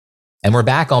And we're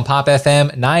back on Pop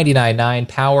FM 99.9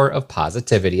 Power of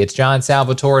Positivity. It's John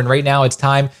Salvatore, and right now it's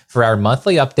time for our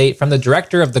monthly update from the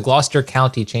director of the Gloucester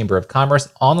County Chamber of Commerce.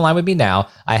 On the line with me now,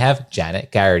 I have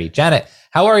Janet Garraty. Janet,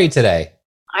 how are you today?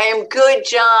 I am good,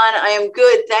 John. I am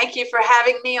good. Thank you for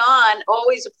having me on.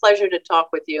 Always a pleasure to talk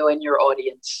with you and your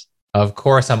audience. Of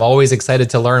course, I'm always excited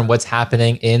to learn what's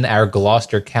happening in our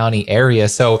Gloucester County area.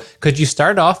 So could you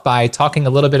start off by talking a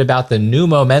little bit about the new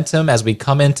momentum as we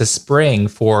come into spring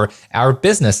for our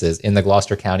businesses in the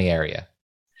Gloucester County area?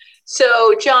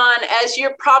 So, John, as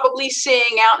you're probably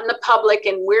seeing out in the public,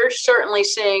 and we're certainly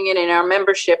seeing it in our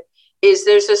membership, is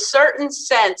there's a certain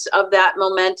sense of that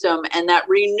momentum and that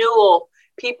renewal.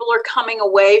 People are coming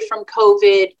away from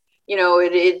COVID. You know,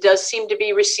 it does seem to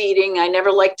be receding. I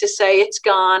never like to say it's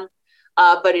gone.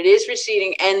 But it is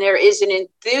receding, and there is an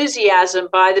enthusiasm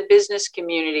by the business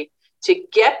community to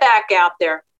get back out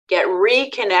there, get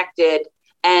reconnected,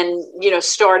 and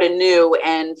start anew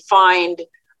and find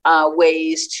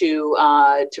ways to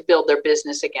build their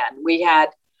business again. We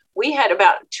had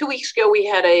about 2 weeks ago, we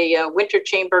had a winter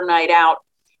chamber night out,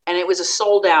 and it was a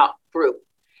sold out group,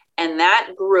 and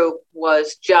that group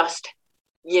was just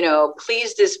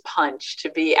pleased as punch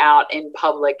to be out in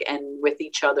public and with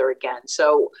each other again.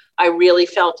 So I really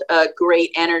felt a great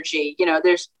energy.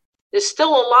 There's still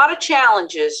a lot of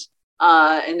challenges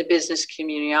in the business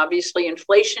community. Obviously,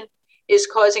 inflation is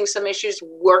causing some issues.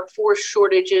 Workforce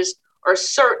shortages are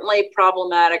certainly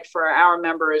problematic for our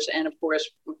members and, of course,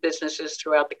 businesses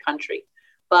throughout the country.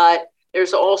 But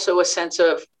there's also a sense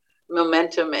of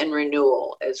momentum and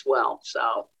renewal as well.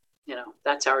 So,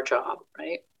 that's our job,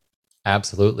 right?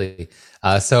 Absolutely.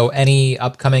 So any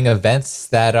upcoming events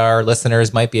that our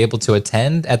listeners might be able to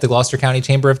attend at the Gloucester County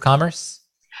Chamber of Commerce?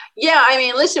 Yeah, I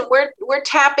mean, listen, we're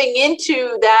tapping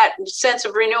into that sense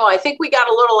of renewal. I think we got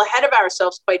a little ahead of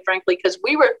ourselves, quite frankly, because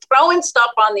we were throwing stuff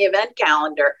on the event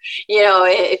calendar,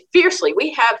 fiercely.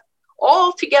 We have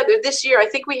all together this year, I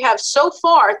think we have so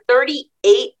far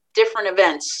 38 different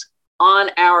events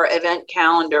on our event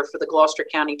calendar for the Gloucester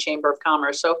County Chamber of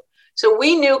Commerce. So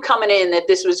we knew coming in that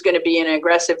this was going to be an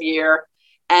aggressive year,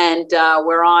 and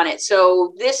we're on it.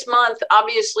 So this month,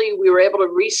 obviously, we were able to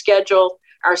reschedule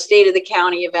our State of the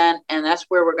County event, and that's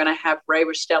where we're going to have Ray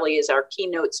Rastelli as our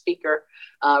keynote speaker,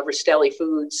 Rastelli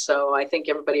Foods. So I think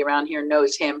everybody around here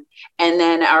knows him. And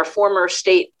then our former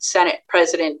State Senate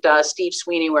President, Steve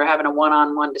Sweeney, we're having a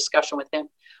one-on-one discussion with him.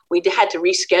 We had to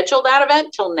reschedule that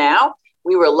event till now.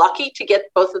 We were lucky to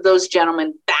get both of those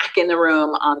gentlemen back in the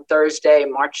room on Thursday,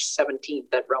 March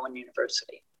 17th at Rowan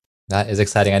University. That is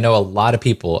exciting. I know a lot of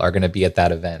people are going to be at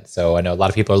that event. So I know a lot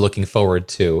of people are looking forward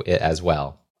to it as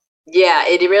well. Yeah,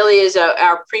 it really is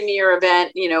our premier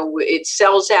event. It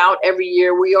sells out every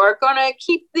year. We are going to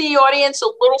keep the audience a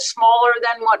little smaller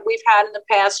than what we've had in the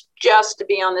past, just to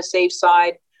be on the safe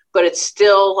side. But it's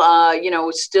still,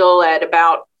 still at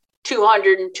about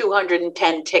 200 and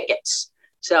 210 tickets.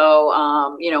 So,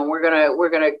 we're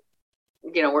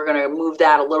gonna move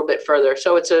that a little bit further.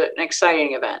 So it's an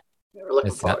exciting event. We're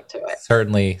looking forward to it.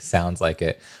 Certainly sounds like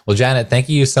it. Well, Janet, thank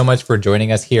you so much for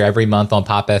joining us here every month on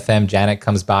Pop FM. Janet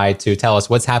comes by to tell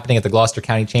us what's happening at the Gloucester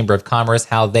County Chamber of Commerce,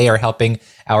 how they are helping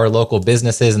our local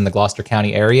businesses in the Gloucester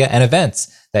County area, and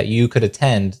events that you could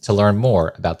attend to learn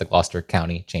more about the Gloucester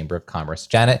County Chamber of Commerce.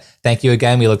 Janet, thank you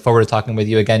again. We look forward to talking with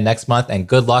you again next month, and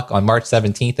good luck on March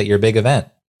 17th at your big event.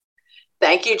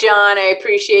 Thank you, John. I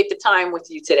appreciate the time with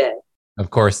you today.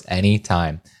 Of course,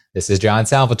 anytime. This is John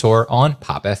Salvatore on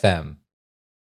Pop FM.